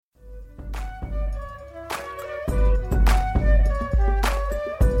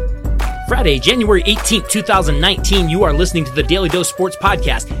Friday, January 18th, 2019, you are listening to the Daly Dose Sports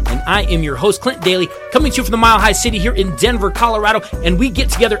Podcast, and I am your host, Clint Daly, coming to you from the Mile High City here in Denver, Colorado, and we get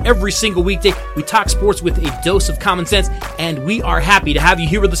together every single weekday. We talk sports with a dose of common sense, and we are happy to have you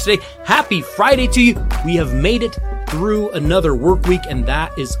here with us today. Happy Friday to you. We have made it through another work week, and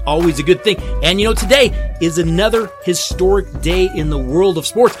that is always a good thing. And you know, today is another historic day in the world of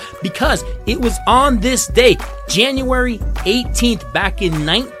sports because it was on this day, January 18th, back in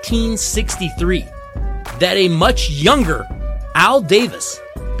 1963, that a much younger Al Davis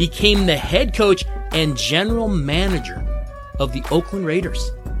became the head coach and general manager of the Oakland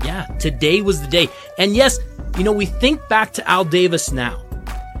Raiders. Yeah, today was the day. And yes, you know, we think back to Al Davis now,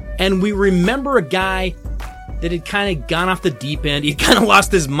 and we remember a guy that had kind of gone off the deep end. He'd kind of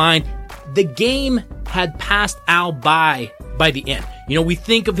lost his mind. The game had passed Al by the end. You know, we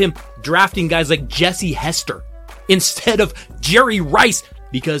think of him drafting guys like Jesse Hester instead of Jerry Rice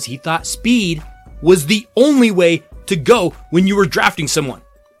because he thought speed was the only way to go when you were drafting someone.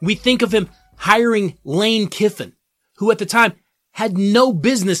 We think of him hiring Lane Kiffin, who at the time had no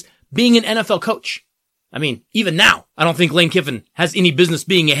business being an NFL coach. I mean, even now, I don't think Lane Kiffin has any business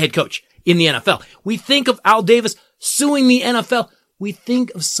being a head coach in the NFL. We think of Al Davis suing the NFL. We think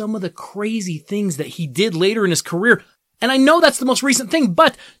of some of the crazy things that he did later in his career. And I know that's the most recent thing,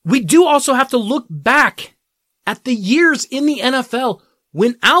 but we do also have to look back at the years in the NFL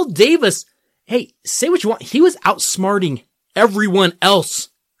when Al Davis, hey, say what you want, he was outsmarting everyone else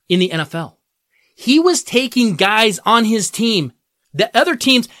in the NFL. He was taking guys on his team that other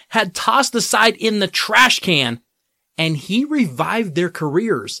teams had tossed aside in the trash can, and he revived their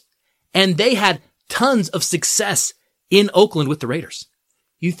careers. And they had tons of success in Oakland with the Raiders.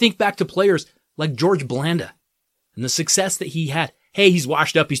 You think back to players like George Blanda and the success that he had. Hey, he's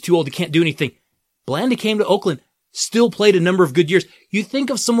washed up. He's too old. He can't do anything. Blanda came to Oakland, still played a number of good years. You think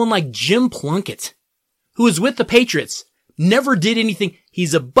of someone like Jim Plunkett, who was with the Patriots, never did anything.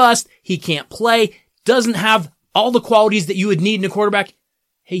 He's a bust. He can't play, doesn't have all the qualities that you would need in a quarterback.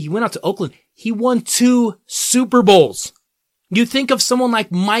 Hey, he went out to Oakland. He won 2 Super Bowls. You think of someone like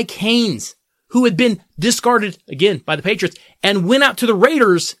Mike Haynes, who had been discarded again by the Patriots and went out to the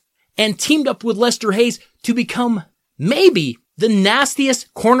Raiders and teamed up with Lester Hayes to become maybe the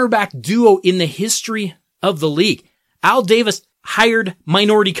nastiest cornerback duo in the history of the league. Al Davis hired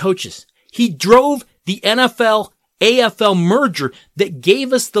minority coaches. He drove the NFL AFL merger that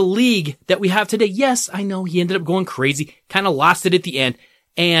gave us the league that we have today. Yes, I know he ended up going crazy, kind of lost it at the end.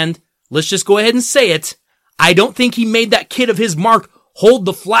 And let's just go ahead and say it. I don't think he made that kid of his Mark hold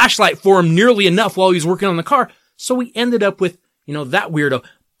the flashlight for him nearly enough while he was working on the car. So we ended up with, you know, that weirdo.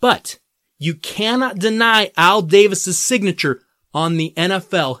 But you cannot deny Al Davis's signature on the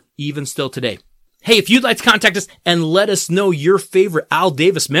NFL even still today. Hey, if you'd like to contact us and let us know your favorite Al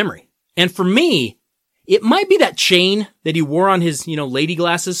Davis memory. And for me, it might be that chain that he wore on his, lady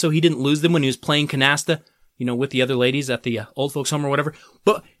glasses so he didn't lose them when he was playing canasta, with the other ladies at the old folks home or whatever.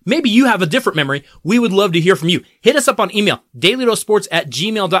 But maybe you have a different memory. We would love to hear from you. Hit us up on email,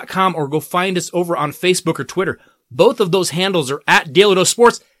 dalydosports@gmail.com, or go find us over on Facebook or Twitter. Both of those handles are at Daly Dose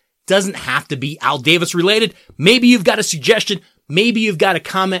Sports. Doesn't have to be Al Davis related. Maybe you've got a suggestion. Maybe you've got a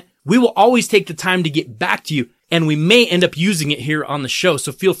comment. We will always take the time to get back to you, and we may end up using it here on the show,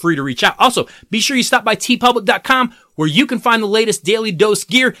 so feel free to reach out. Also, be sure you stop by tpublic.com, where you can find the latest Daly Dose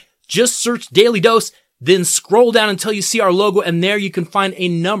gear. Just search Daly Dose, then scroll down until you see our logo, and there you can find a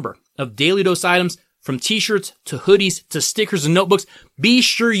number of Daly Dose items, from t-shirts to hoodies to stickers and notebooks. Be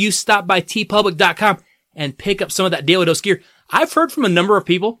sure you stop by tpublic.com and pick up some of that Daly Dose gear. I've heard from a number of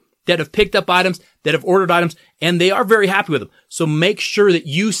people that have picked up items, that have ordered items, and they are very happy with them. So make sure that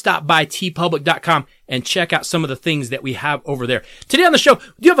you stop by tpublic.com and check out some of the things that we have over there. Today on the show,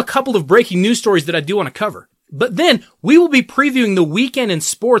 we do have a couple of breaking news stories that I do want to cover. But then we will be previewing the weekend in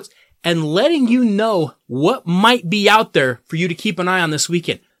sports and letting you know what might be out there for you to keep an eye on this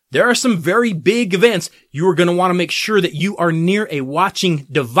weekend. There are some very big events. You are going to want to make sure that you are near a watching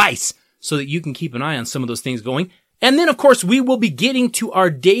device so that you can keep an eye on some of those things going. And then, of course, we will be getting to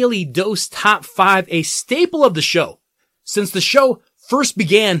our Daly Dose Top 5, a staple of the show. Since the show first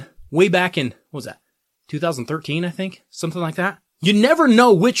began way back in, 2013, I think? Something like that. You never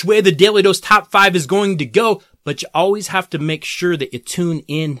know which way the Daly Dose Top 5 is going to go, but you always have to make sure that you tune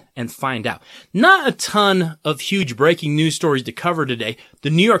in and find out. Not a ton of huge breaking news stories to cover today.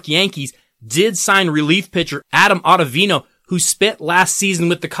 The New York Yankees did sign relief pitcher Adam Ottavino, who spent last season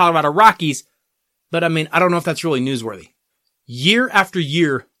with the Colorado Rockies. But I don't know if that's really newsworthy. Year after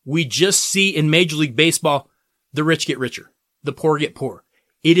year, we just see in Major League Baseball, the rich get richer, the poor get poorer.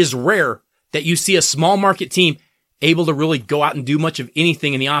 It is rare that you see a small market team able to really go out and do much of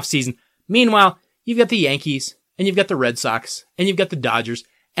anything in the offseason. Meanwhile, you've got the Yankees, and you've got the Red Sox, and you've got the Dodgers,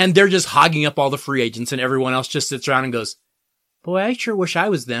 and they're just hogging up all the free agents, and everyone else just sits around and goes, boy, I sure wish I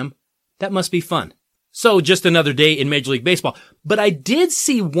was them. That must be fun. So just another day in Major League Baseball. But I did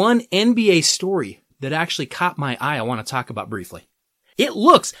see one NBA story that actually caught my eye I want to talk about briefly. It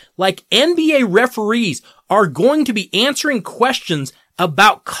looks like NBA referees are going to be answering questions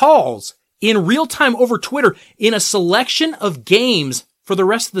about calls in real time over Twitter in a selection of games for the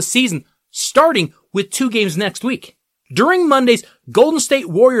rest of the season, starting with 2 games next week. During Monday's Golden State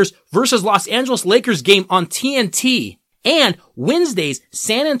Warriors versus Los Angeles Lakers game on TNT and Wednesday's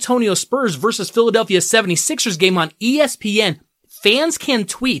San Antonio Spurs versus Philadelphia 76ers game on ESPN, fans can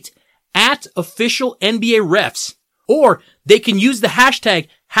tweet at official NBA refs, or they can use the hashtag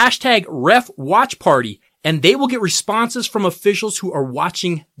 #RefWatchParty, and they will get responses from officials who are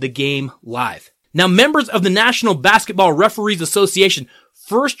watching the game live. Now, members of the National Basketball Referees Association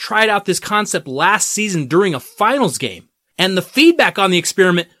first tried out this concept last season during a finals game, and the feedback on the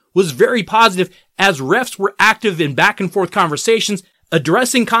experiment was very positive as refs were active in back and forth conversations,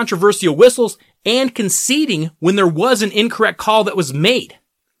 addressing controversial whistles, and conceding when there was an incorrect call that was made.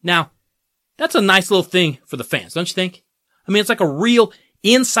 Now, that's a nice little thing for the fans, don't you think? I mean, it's like a real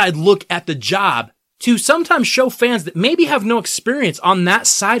inside look at the job to sometimes show fans that maybe have no experience on that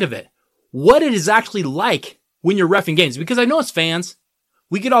side of it, what it is actually like when you're reffing games. Because I know as fans,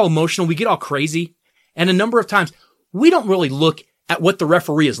 we get all emotional, we get all crazy, and a number of times we don't really look at what the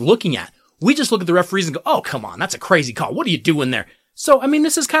referee is looking at. We just look at the referees and go, oh, come on, that's a crazy call. What are you doing there? So, I mean,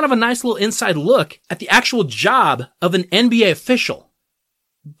 this is kind of a nice little inside look at the actual job of an NBA official.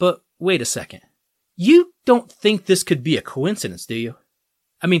 But wait a second. You don't think this could be a coincidence, do you?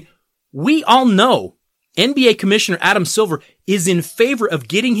 I mean, we all know NBA Commissioner Adam Silver is in favor of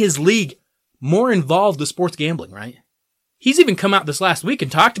getting his league more involved with sports gambling, right? He's even come out this last week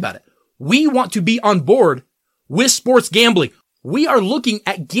and talked about it. We want to be on board with sports gambling. We are looking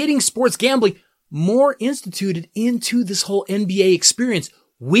at getting sports gambling more instituted into this whole NBA experience.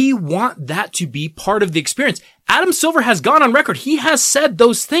 We want that to be part of the experience. Adam Silver has gone on record. He has said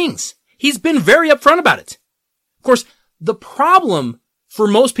those things. He's been very upfront about it. Of course, the problem for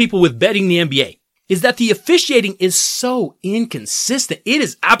most people with betting the NBA is that the officiating is so inconsistent. It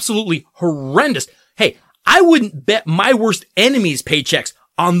is absolutely horrendous. Hey, I wouldn't bet my worst enemy's paychecks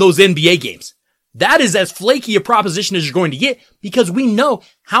on those NBA games. That is as flaky a proposition as you're going to get because we know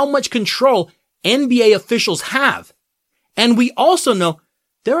how much control NBA officials have. And we also know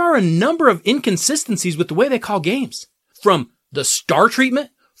there are a number of inconsistencies with the way they call games. From the star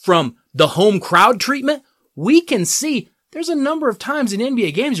treatment, from the home crowd treatment, we can see there's a number of times in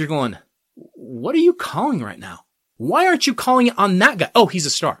NBA games you're going, what are you calling right now? Why aren't you calling it on that guy? Oh, he's a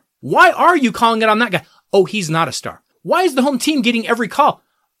star. Why are you calling it on that guy? Oh, he's not a star. Why is the home team getting every call?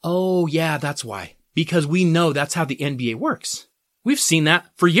 Oh, yeah, that's why. Because we know that's how the NBA works. We've seen that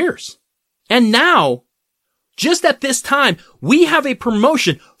for years. And now, just at this time, we have a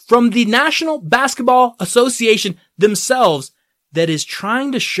promotion from the National Basketball Association themselves that is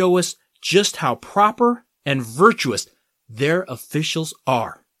trying to show us just how proper and virtuous their officials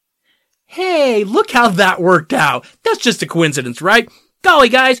are. Hey, look how that worked out. That's just a coincidence, right? Golly,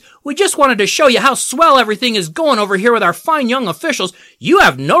 guys, we just wanted to show you how swell everything is going over here with our fine young officials. You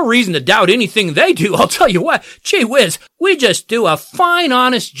have no reason to doubt anything they do. I'll tell you what, gee whiz, we just do a fine,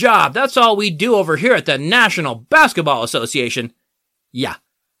 honest job. That's all we do over here at the National Basketball Association. Yeah,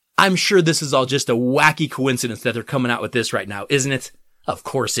 I'm sure this is all just a wacky coincidence that they're coming out with this right now, isn't it? Of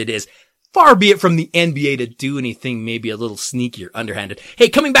course it is. Far be it from the NBA to do anything maybe a little sneaky or underhanded. Hey,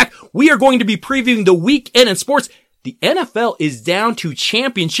 coming back, we are going to be previewing the weekend in sports. The NFL is down to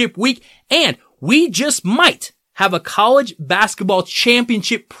championship week, and we just might have a college basketball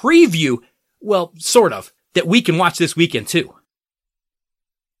championship preview, well, sort of, that we can watch this weekend too.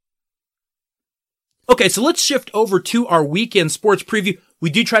 Okay, so let's shift over to our weekend sports preview. We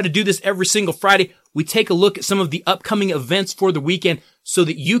do try to do this every single Friday. We take a look at some of the upcoming events for the weekend so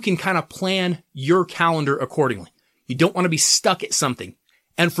that you can kind of plan your calendar accordingly. You don't want to be stuck at something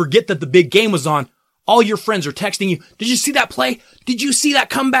and forget that the big game was on. All your friends are texting you. Did you see that play? Did you see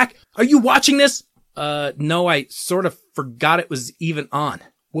that comeback? Are you watching this? No, I sort of forgot it was even on.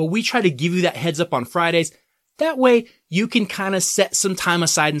 Well, we try to give you that heads up on Fridays. That way you can kind of set some time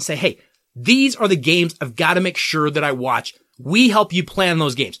aside and say, hey, these are the games I've got to make sure that I watch. We help you plan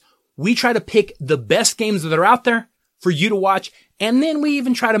those games. We try to pick the best games that are out there for you to watch. And then we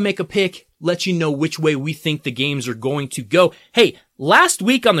even try to make a pick, let you know which way we think the games are going to go. Hey, last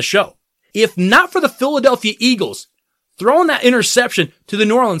week on the show, if not for the Philadelphia Eagles throwing that interception to the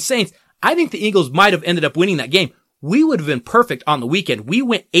New Orleans Saints, I think the Eagles might have ended up winning that game. we would have been perfect on the weekend. We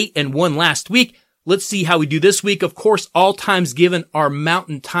went 8-1 last week. Let's see how we do this week. Of course, all times given are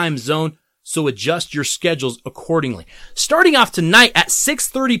Mountain Time Zone, so adjust your schedules accordingly. Starting off tonight at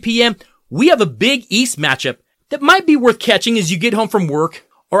 6:30 p.m., we have a Big East matchup that might be worth catching as you get home from work,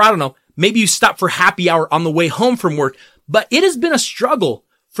 or I don't know, maybe you stop for happy hour on the way home from work, but it has been a struggle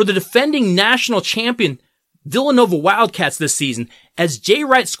for the defending national champion Villanova Wildcats this season, as Jay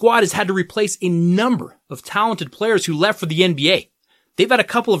Wright's squad has had to replace a number of talented players who left for the NBA. They've had a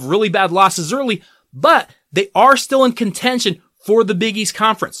couple of really bad losses early, but they are still in contention for the Big East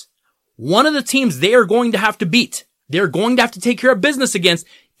Conference. One of the teams they are going to have to beat, they're going to have to take care of business against,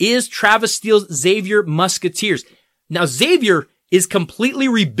 is Travis Steele's Xavier Musketeers. Now, Xavier is completely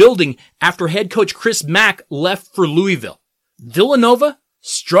rebuilding after head coach Chris Mack left for Louisville. Villanova,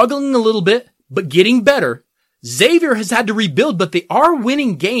 struggling a little bit, but getting better. Xavier has had to rebuild, but they are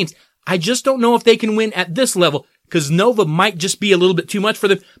winning games. I just don't know if they can win at this level, because Nova might just be a little bit too much for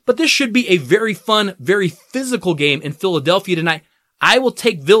them. But this should be a very fun, very physical game in Philadelphia tonight. I will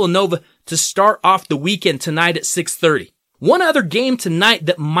take Villanova to start off the weekend tonight at 6:30. One other game tonight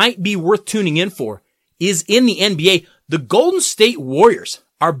that might be worth tuning in for is in the NBA. The Golden State Warriors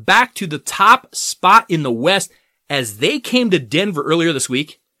are back to the top spot in the West as they came to Denver earlier this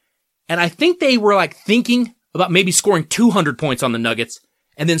week. And I think they were thinking about maybe scoring 200 points on the Nuggets.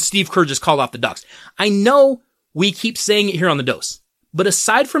 And then Steve Kerr just called off the Ducks. I know we keep saying it here on the Dose, but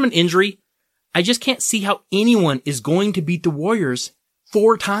aside from an injury, I just can't see how anyone is going to beat the Warriors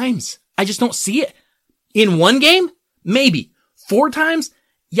 4 times. I just don't see it. In one game? Maybe. 4 times?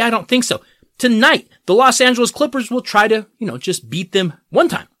 Yeah, I don't think so. Tonight, the Los Angeles Clippers will try to, just beat them 1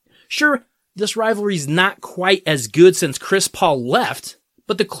 time. Sure, this rivalry is not quite as good since Chris Paul left,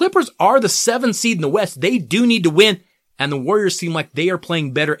 but the Clippers are the 7th seed in the West. They do need to win, and the Warriors seem like they are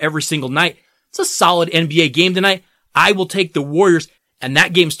playing better every single night. It's a solid NBA game tonight. I will take the Warriors, and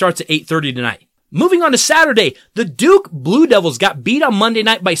that game starts at 8:30 tonight. Moving on to Saturday, the Duke Blue Devils got beat on Monday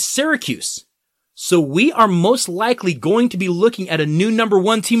night by Syracuse. So we are most likely going to be looking at a new number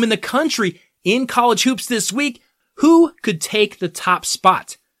 1 team in the country in college hoops this week. Who could take the top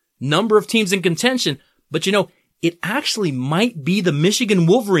spot? Number of teams in contention, but it actually might be the Michigan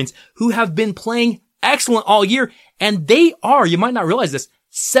Wolverines, who have been playing excellent all year, and they are, you might not realize this,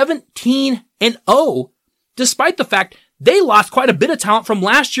 17-0, despite the fact they lost quite a bit of talent from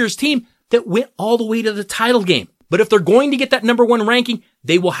last year's team that went all the way to the title game. But if they're going to get that number 1 ranking,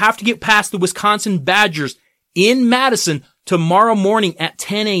 they will have to get past the Wisconsin Badgers in Madison tomorrow morning at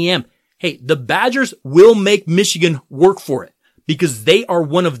 10 a.m. Hey, the Badgers will make Michigan work for it because they are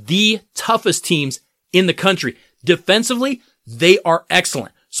one of the toughest teams in the country. Defensively, they are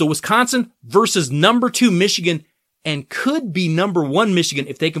excellent. So Wisconsin versus number 2 Michigan, and could be number 1 Michigan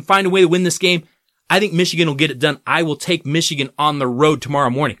if they can find a way to win this game. I think Michigan will get it done. I will take Michigan on the road tomorrow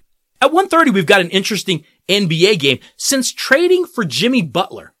morning. At 1:30, we've got an interesting NBA game. Since trading for Jimmy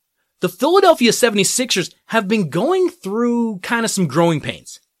Butler, the Philadelphia 76ers have been going through kind of some growing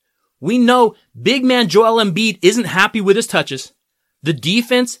pains. We know big man Joel Embiid isn't happy with his touches. The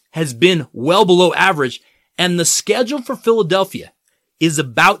defense has been well below average, and the schedule for Philadelphia is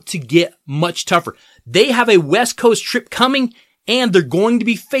about to get much tougher. They have a West Coast trip coming, and they're going to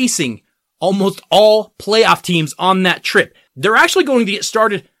be facing almost all playoff teams on that trip. They're actually going to get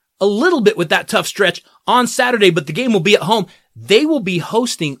started a little bit with that tough stretch on Saturday, but the game will be at home. They will be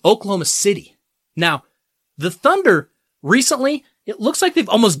hosting Oklahoma City. Now, the Thunder recently, it looks like they've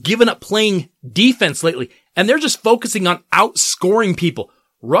almost given up playing defense lately, and they're just focusing on outscoring people.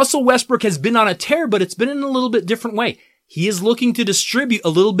 Russell Westbrook has been on a tear, but it's been in a little bit different way. He is looking to distribute a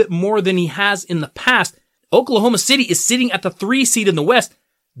little bit more than he has in the past. Oklahoma City is sitting at the 3 seed in the West.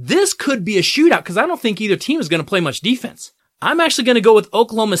 This could be a shootout because I don't think either team is going to play much defense. I'm actually going to go with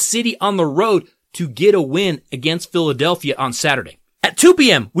Oklahoma City on the road to get a win against Philadelphia on Saturday. At 2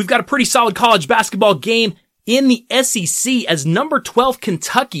 p.m., we've got a pretty solid college basketball game in the SEC as number 12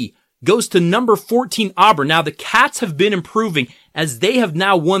 Kentucky goes to number 14 Auburn. Now, the Cats have been improving as they have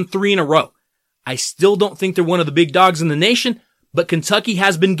now won 3 in a row. I still don't think they're one of the big dogs in the nation, but Kentucky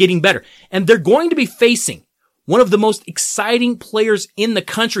has been getting better. And they're going to be facing one of the most exciting players in the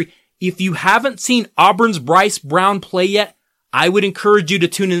country. If you haven't seen Auburn's Bryce Brown play yet, I would encourage you to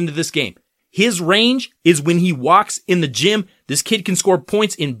tune into this game. His range is when he walks in the gym. This kid can score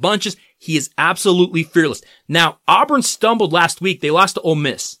points in bunches. He is absolutely fearless. Now, Auburn stumbled last week. They lost to Ole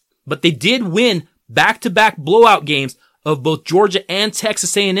Miss, but they did win back-to-back blowout games of both Georgia and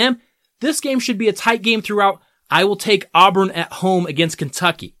Texas A&M. This game should be a tight game throughout. I will take Auburn at home against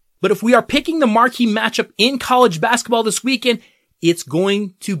Kentucky. But if we are picking the marquee matchup in college basketball this weekend, it's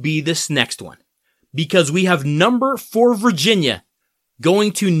going to be this next one. because we have number 4 Virginia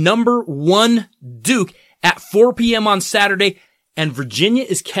going to number 1 Duke at 4 p.m. on Saturday, and Virginia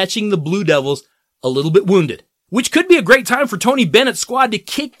is catching the Blue Devils a little bit wounded, which could be a great time for Tony Bennett's squad to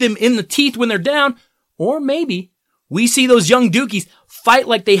kick them in the teeth when they're down, or maybe we see those young Dukies fight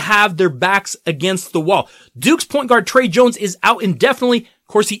like they have their backs against the wall. Duke's point guard Trey Jones is out indefinitely. Of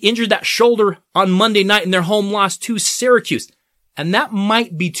course, he injured that shoulder on Monday night in their home loss to Syracuse, and that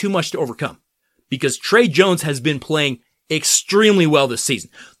might be too much to overcome because Trey Jones has been playing extremely well this season.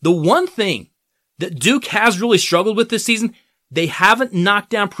 The one thing that Duke has really struggled with this season, they haven't knocked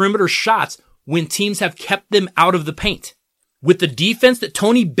down perimeter shots when teams have kept them out of the paint. With the defense that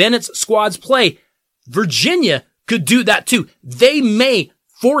Tony Bennett's squads play, Virginia could do that too. They may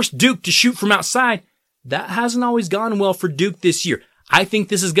force Duke to shoot from outside. That hasn't always gone well for Duke this year. I think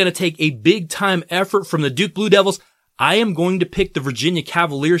this is going to take a big time effort from the Duke Blue Devils. I am going to pick the Virginia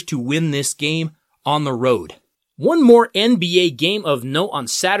Cavaliers to win this game on the road. One more NBA game of note on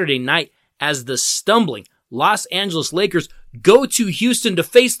Saturday night as the stumbling Los Angeles Lakers go to Houston to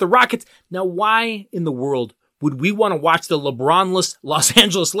face the Rockets. Now, why in the world would we want to watch the LeBron-less Los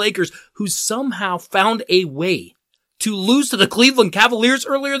Angeles Lakers, who somehow found a way to lose to the Cleveland Cavaliers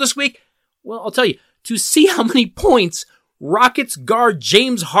earlier this week? Well, I'll tell you, to see how many points Rockets guard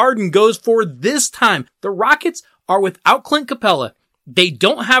James Harden goes for this time. The Rockets are without Clint Capella. They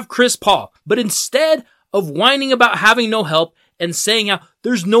don't have Chris Paul, but instead of whining about having no help and saying how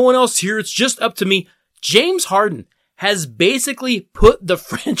there's no one else here, it's just up to me, James Harden has basically put the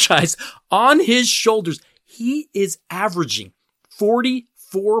franchise on his shoulders. He is averaging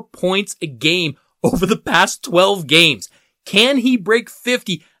 44 points a game over the past 12 games. Can he break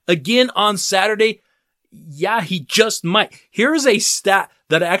 50 again on Saturday? Yeah, he just might. Here's a stat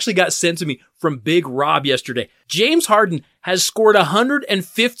that actually got sent to me from Big Rob yesterday. James Harden has scored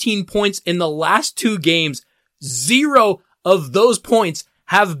 115 points in the last 2 games. 0 of those points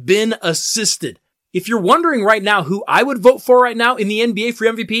have been assisted. If you're wondering right now who I would vote for right now in the NBA for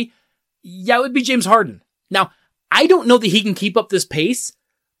MVP, yeah, it would be James Harden. Now, I don't know that he can keep up this pace.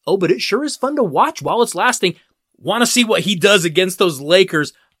 Oh, but it sure is fun to watch while it's lasting. Want to see what he does against those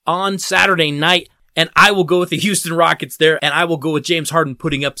Lakers on Saturday night. And I will go with the Houston Rockets there, and I will go with James Harden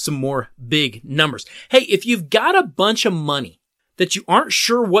putting up some more big numbers. Hey, if you've got a bunch of money that you aren't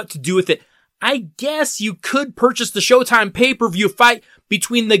sure what to do with it, I guess you could purchase the Showtime pay-per-view fight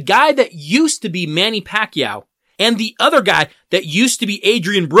between the guy that used to be Manny Pacquiao and the other guy that used to be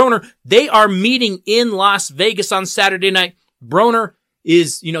Adrian Broner. They are meeting in Las Vegas on Saturday night. Broner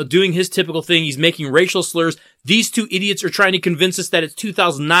is, doing his typical thing. He's making racial slurs. These two idiots are trying to convince us that it's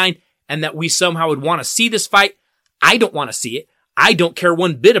 2009 and that we somehow would want to see this fight. I don't want to see it. I don't care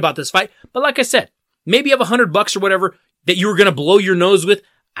one bit about this fight. But like I said, maybe you have $100 or whatever that you were going to blow your nose with.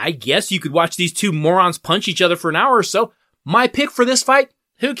 I guess you could watch these two morons punch each other for an hour or so. My pick for this fight,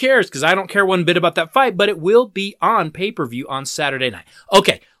 who cares? Because I don't care one bit about that fight, but it will be on pay-per-view on Saturday night.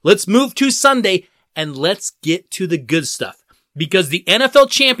 Okay, let's move to Sunday and let's get to the good stuff. Because the NFL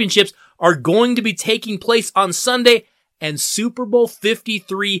championships are going to be taking place on Sunday, and Super Bowl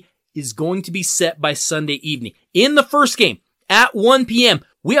 53 is going to be set by Sunday evening. In the first game, at 1 p.m.,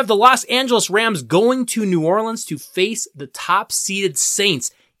 we have the Los Angeles Rams going to New Orleans to face the top-seeded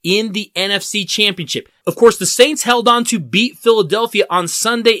Saints in the NFC Championship. Of course, the Saints held on to beat Philadelphia on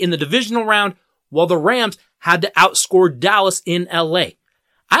Sunday in the divisional round, while the Rams had to outscore Dallas in LA.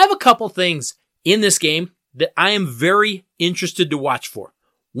 I have a couple things in this game that I am very interested to watch for.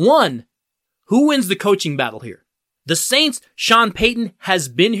 One, who wins the coaching battle here? The Saints, Sean Payton, has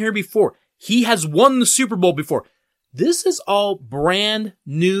been here before. He has won the Super Bowl before. This is all brand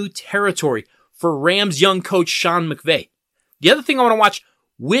new territory for Rams young coach Sean McVay. The other thing I want to watch,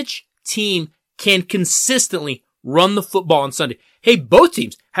 which team can consistently run the football on Sunday? Hey, both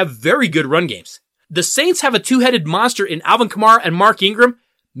teams have very good run games. The Saints have a two-headed monster in Alvin Kamara and Mark Ingram.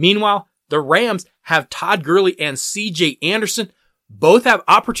 Meanwhile, the Rams have Todd Gurley and C.J. Anderson. Both have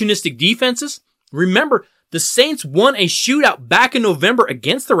opportunistic defenses. Remember, the Saints won a shootout back in November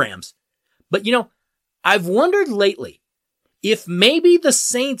against the Rams. But I've wondered lately if maybe the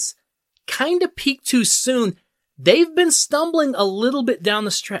Saints kind of peaked too soon. They've been stumbling a little bit down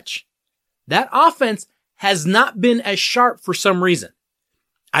the stretch. That offense has not been as sharp for some reason.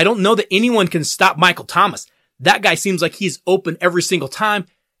 I don't know that anyone can stop Michael Thomas. That guy seems like he's open every single time,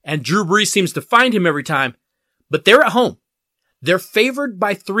 and Drew Brees seems to find him every time. But they're at home. They're favored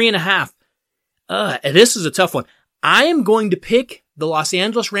by 3.5. This is a tough one. I am going to pick the Los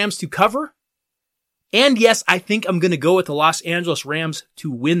Angeles Rams to cover. And yes, I think I'm going to go with the Los Angeles Rams to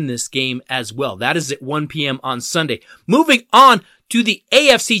win this game as well. That is at 1 p.m. on Sunday. Moving on to the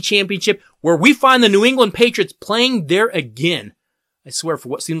AFC Championship, where we find the New England Patriots playing there again. I swear, for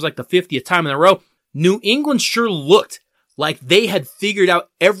what seems like the 50th time in a row, New England sure looked like they had figured out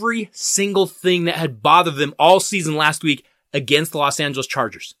every single thing that had bothered them all season last week against the Los Angeles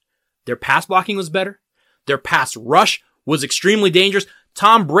Chargers. Their pass blocking was better. Their pass rush was extremely dangerous.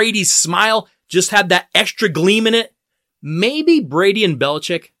 Tom Brady's smile just had that extra gleam in it. Maybe Brady and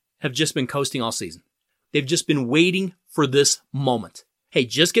Belichick have just been coasting all season. They've just been waiting for this moment. Hey,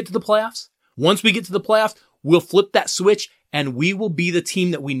 just get to the playoffs. Once we get to the playoffs, we'll flip that switch and we will be the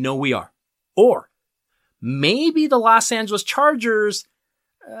team that we know we are. Or maybe the Los Angeles Chargers,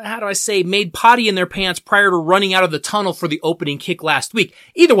 made potty in their pants prior to running out of the tunnel for the opening kick last week.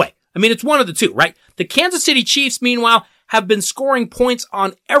 Either way, it's one of the two, right? The Kansas City Chiefs, meanwhile, have been scoring points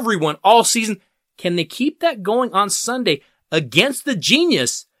on everyone all season. Can they keep that going on Sunday against the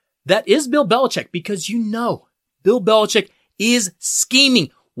genius that is Bill Belichick? Because Bill Belichick is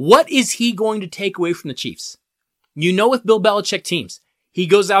scheming. What is he going to take away from the Chiefs? With Bill Belichick teams, he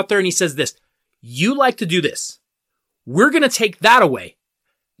goes out there and he says this: you like to do this. We're going to take that away.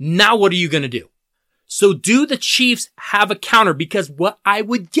 Now what are you going to do? So do the Chiefs have a counter? Because what I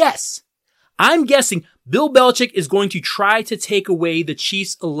would guess, I'm guessing Bill Belichick is going to try to take away the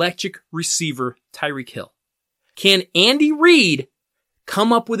Chiefs' electric receiver, Tyreek Hill. Can Andy Reid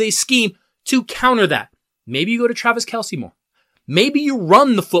come up with a scheme to counter that? Maybe you go to Travis Kelce more. Maybe you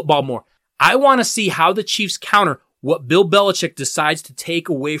run the football more. I want to see how the Chiefs counter what Bill Belichick decides to take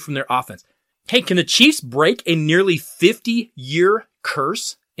away from their offense. Hey, can the Chiefs break a nearly 50-year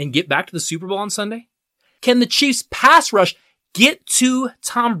curse and get back to the Super Bowl on Sunday? Can the Chiefs pass rush get to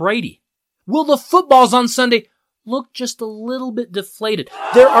Tom Brady? Will the footballs on Sunday look just a little bit deflated?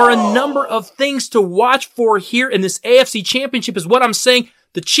 There are a number of things to watch for here in this AFC Championship is what I'm saying.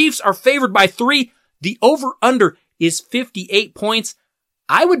 The Chiefs are favored by 3. The over-under is 58 points.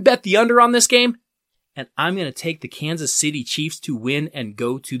 I would bet the under on this game, and I'm going to take the Kansas City Chiefs to win and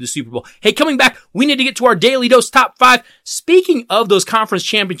go to the Super Bowl. Hey, coming back, we need to get to our Daily Dose Top 5. Speaking of those conference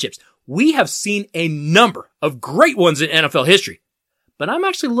championships, we have seen a number of great ones in NFL history. But I'm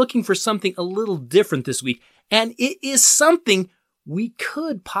actually looking for something a little different this week, and it is something we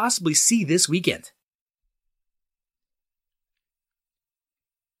could possibly see this weekend.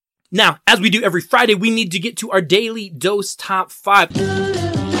 Now, as we do every Friday, we need to get to our Daily Dose Top 5.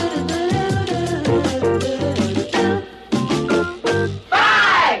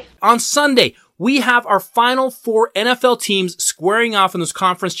 On Sunday, we have our final 4 NFL teams squaring off in those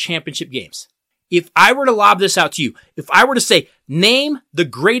conference championship games. If I were to lob this out to you, if I were to say, name the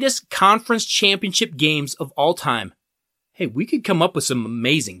greatest conference championship games of all time, hey, we could come up with some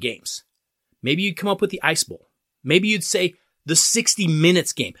amazing games. Maybe you'd come up with the Ice Bowl. Maybe you'd say the 60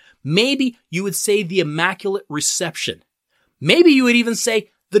 Minutes game. Maybe you would say the Immaculate Reception. Maybe you would even say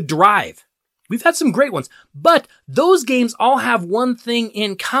the Drive. We've had some great ones, but those games all have one thing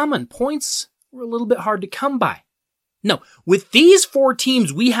in common. Points were a little bit hard to come by. No, with these 4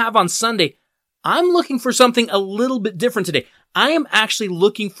 teams we have on Sunday, I'm looking for something a little bit different today. I am actually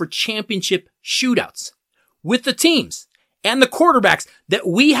looking for championship shootouts. With the teams and the quarterbacks that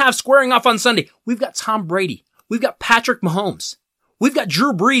we have squaring off on Sunday, we've got Tom Brady. We've got Patrick Mahomes. We've got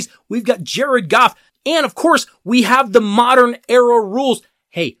Drew Brees. We've got Jared Goff. And of course, we have the modern era rules.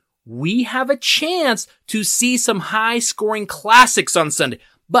 Hey, we have a chance to see some high-scoring classics on Sunday.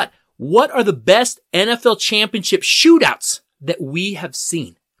 But what are the best NFL championship shootouts that we have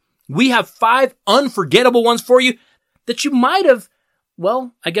seen? We have 5 unforgettable ones for you that you might have,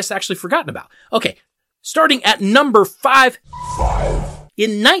 actually forgotten about. Okay, starting at number 5.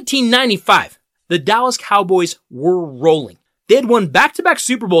 In 1995, the Dallas Cowboys were rolling. They had won back-to-back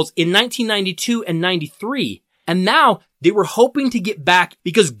Super Bowls in 1992 and 93, and now they were hoping to get back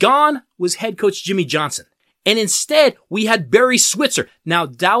because gone was head coach Jimmy Johnson. And instead, we had Barry Switzer. Now,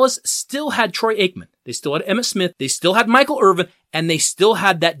 Dallas still had Troy Aikman. They still had Emmitt Smith. They still had Michael Irvin, and they still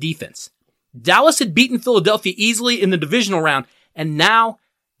had that defense. Dallas had beaten Philadelphia easily in the divisional round, and now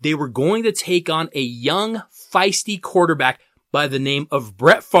they were going to take on a young, feisty quarterback by the name of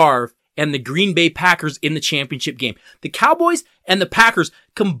Brett Favre and the Green Bay Packers in the championship game. The Cowboys and the Packers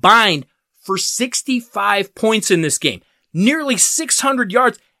combined for 65 points in this game, nearly 600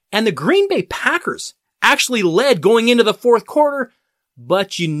 yards, and the Green Bay Packers actually led going into the fourth quarter,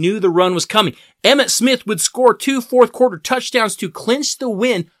 but you knew the run was coming. Emmitt Smith would score 2 fourth-quarter touchdowns to clinch the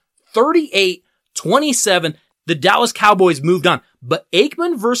win, 38-27. The Dallas Cowboys moved on, but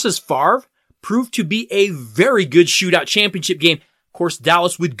Aikman versus Favre proved to be a very good shootout championship game. Of course,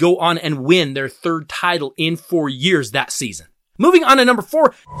 Dallas would go on and win their 3rd title in 4 years that season. Moving on to number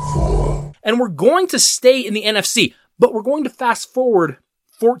 4, and we're going to stay in the NFC, But we're going to fast forward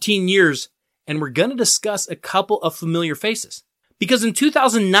 14 years and we're going to discuss a couple of familiar faces. Because in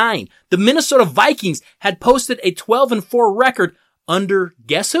 2009, the Minnesota Vikings had posted a 12-4 record under,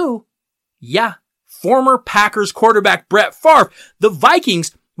 guess who? Yeah, former Packers quarterback Brett Favre. The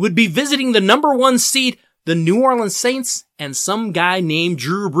Vikings would be visiting the number 1 seed, the New Orleans Saints, and some guy named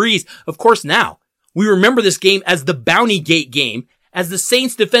Drew Brees. Of course, now we remember this game as the Bounty Gate game, as the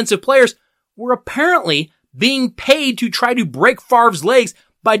Saints defensive players were apparently being paid to try to break Favre's legs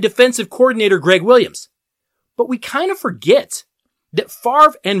by defensive coordinator Greg Williams. But we kind of forget that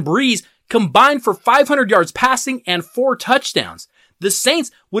Favre and Brees combined for 500 yards passing and 4 touchdowns. The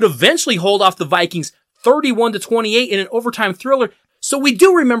Saints would eventually hold off the Vikings 31-28 in an overtime thriller. So we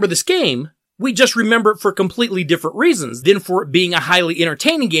do remember this game. We just remember it for completely different reasons than for it being a highly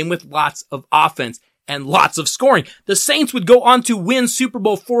entertaining game with lots of offense and lots of scoring. The Saints would go on to win Super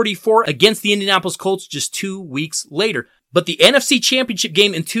Bowl 44 against the Indianapolis Colts just 2 weeks later. But the NFC Championship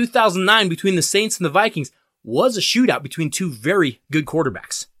game in 2009 between the Saints and the Vikings was a shootout between 2 very good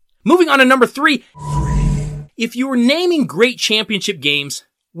quarterbacks. Moving on to number 3. If you were naming great championship games,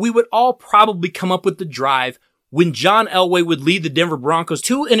 we would all probably come up with the drive when John Elway would lead the Denver Broncos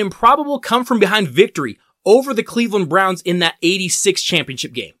to an improbable come-from-behind victory over the Cleveland Browns in that 86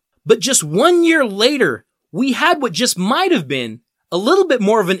 championship game. But just 1 year later, we had what just might have been a little bit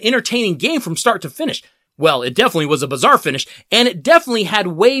more of an entertaining game from start to finish. Well, it definitely was a bizarre finish, and it definitely had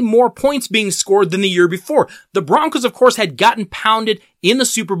way more points being scored than the year before. The Broncos, of course, had gotten pounded in the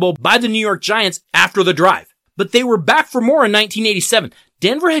Super Bowl by the New York Giants after the drive. But they were back for more in 1987.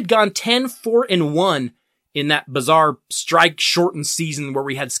 Denver had gone 10-4-1 in that bizarre strike-shortened season where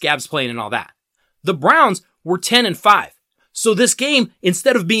we had scabs playing and all that. The Browns were 10-5. So this game,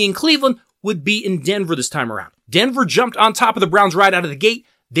 instead of being in Cleveland, would be in Denver this time around. Denver jumped on top of the Browns right out of the gate.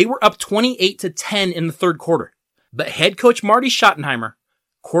 They were up 28-10 in the third quarter. But head coach Marty Schottenheimer,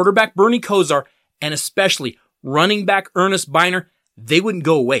 quarterback Bernie Kosar, and especially running back Ernest Biner, they wouldn't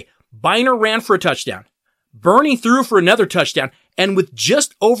go away. Biner ran for a touchdown. Bernie threw for another touchdown. And with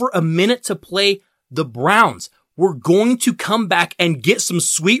just over a minute to play, the Browns were going to come back and get some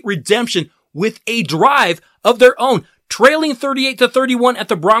sweet redemption with a drive of their own. Trailing 38-31 at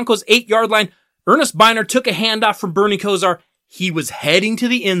the Broncos' 8-yard line, Ernest Biner took a handoff from Bernie Kosar. He was heading to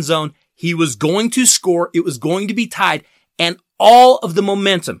the end zone. He was going to score. It was going to be tied. And all of the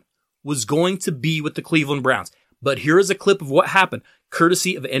momentum was going to be with the Cleveland Browns. But here is a clip of what happened,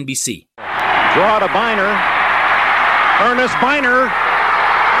 courtesy of NBC. Draw to Biner. Ernest Biner.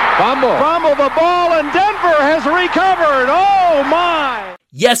 Fumble the ball, and Denver has recovered. Oh, my.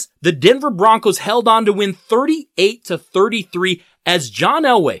 Yes, the Denver Broncos held on to win 38-33 as John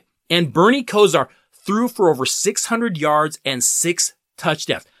Elway and Bernie Kosar threw for over 600 yards and 6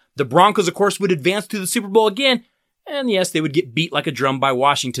 touchdowns. The Broncos, of course, would advance to the Super Bowl again. And yes, they would get beat like a drum by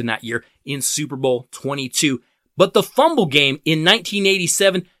Washington that year in Super Bowl 22. But the fumble game in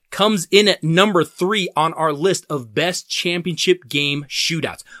 1987 comes in at number 3 on our list of best championship game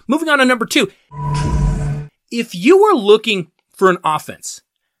shootouts. Moving on to number 2. If you were looking for an offense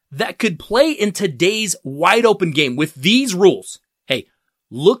that could play in today's wide open game with these rules, hey,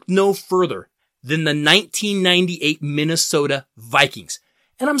 look no further than the 1998 Minnesota Vikings.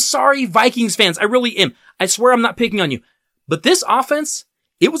 And I'm sorry, Vikings fans, I really am. I swear I'm not picking on you. But this offense,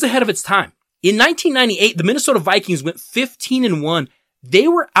 it was ahead of its time. In 1998, the Minnesota Vikings went 15-1. They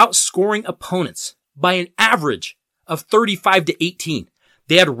were outscoring opponents by an average of 35-18.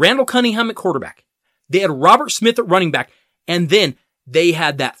 They had Randall Cunningham at quarterback. They had Robert Smith at running back. And then they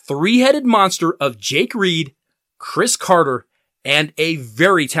had that 3-headed monster of Jake Reed, Chris Carter, and a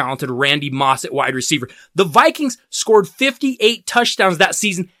very talented Randy Moss at wide receiver. The Vikings scored 58 touchdowns that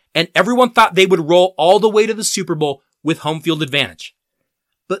season, and everyone thought they would roll all the way to the Super Bowl with home field advantage.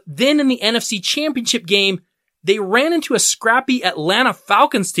 But then in the NFC Championship game, they ran into a scrappy Atlanta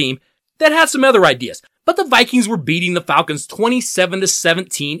Falcons team that had some other ideas. But the Vikings were beating the Falcons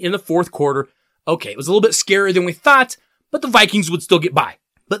 27-17 in the fourth quarter. Okay, it was a little bit scarier than we thought, but the Vikings would still get by.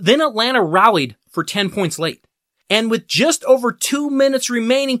 But then Atlanta rallied for 10 points late. And with just over 2 minutes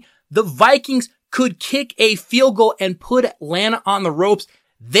remaining, the Vikings could kick a field goal and put Atlanta on the ropes.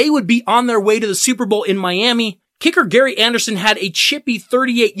 They would be on their way to the Super Bowl in Miami. Kicker Gary Anderson had a chippy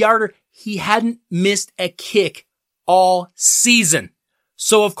 38-yarder. He hadn't missed a kick all season.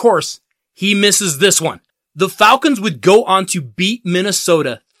 So, of course, he misses this one. The Falcons would go on to beat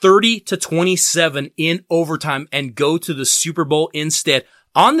Minnesota 30-27 in overtime and go to the Super Bowl instead.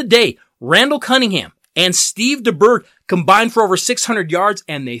 On the day, Randall Cunningham and Steve DeBerg combined for over 600 yards,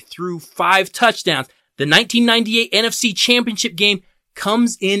 and they threw 5 touchdowns. The 1998 NFC Championship game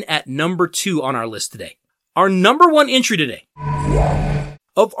comes in at number 2 on our list today. Our number one entry today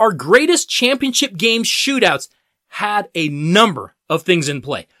of our greatest championship game shootouts had a number of things in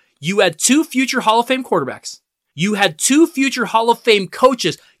play. You had 2 future Hall of Fame quarterbacks. You had 2 future Hall of Fame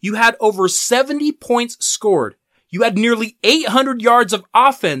coaches. You had over 70 points scored. You had nearly 800 yards of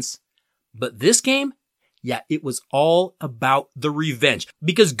offense. But this game, yeah, it was all about the revenge.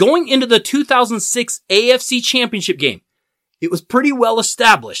 Because going into the 2006 AFC Championship game, it was pretty well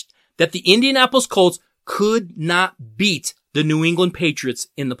established that the Indianapolis Colts could not beat the New England Patriots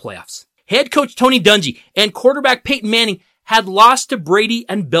in the playoffs. Head coach Tony Dungy and quarterback Peyton Manning had lost to Brady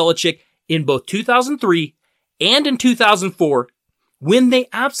and Belichick in both 2003 and in 2004 when they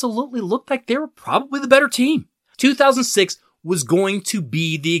absolutely looked like they were probably the better team. 2006 was going to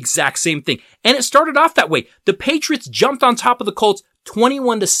be the exact same thing. And it started off that way. The Patriots jumped on top of the Colts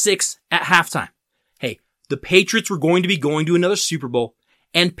 21-6 at halftime. Hey, the Patriots were going to be going to another Super Bowl,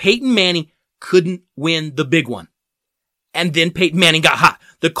 and Peyton Manning couldn't win the big one. And then Peyton Manning got hot.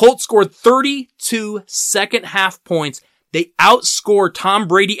 The Colts scored 32 second half points. They outscored Tom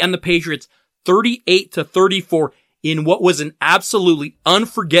Brady and the Patriots 38-34 in what was an absolutely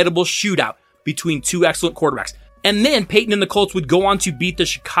unforgettable shootout between 2 excellent quarterbacks. And then Peyton and the Colts would go on to beat the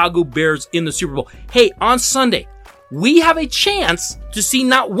Chicago Bears in the Super Bowl. Hey, on Sunday, we have a chance to see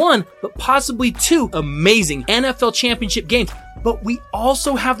not 1, but possibly 2 amazing NFL championship games. But we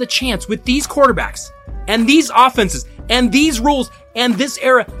also have the chance with these quarterbacks and these offenses and these rules and this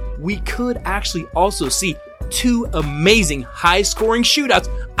era, we could actually also see 2 amazing high-scoring shootouts.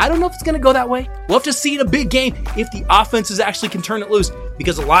 I don't know if it's going to go that way. We'll have to see in a big game if the offenses actually can turn it loose,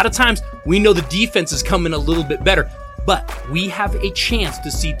 because a lot of times we know the defense is coming a little bit better. But we have a chance to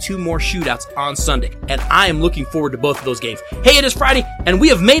see 2 more shootouts on Sunday, and I am looking forward to both of those games. Hey, it is Friday, and we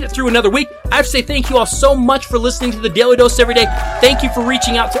have made it through another week. I have to say thank you all so much for listening to the Daily Dose every day. Thank you for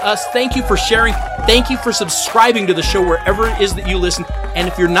reaching out to us. Thank you for sharing. Thank you for subscribing to the show wherever it is that you listen. And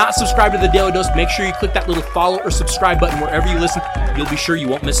if you're not subscribed to the Daily Dose, make sure you click that little follow or subscribe button wherever you listen. You'll be sure you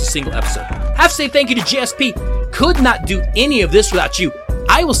won't miss a single episode. I have to say thank you to JSP. Could not do any of this without you.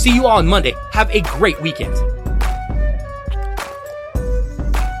 I will see you all on Monday. Have a great weekend.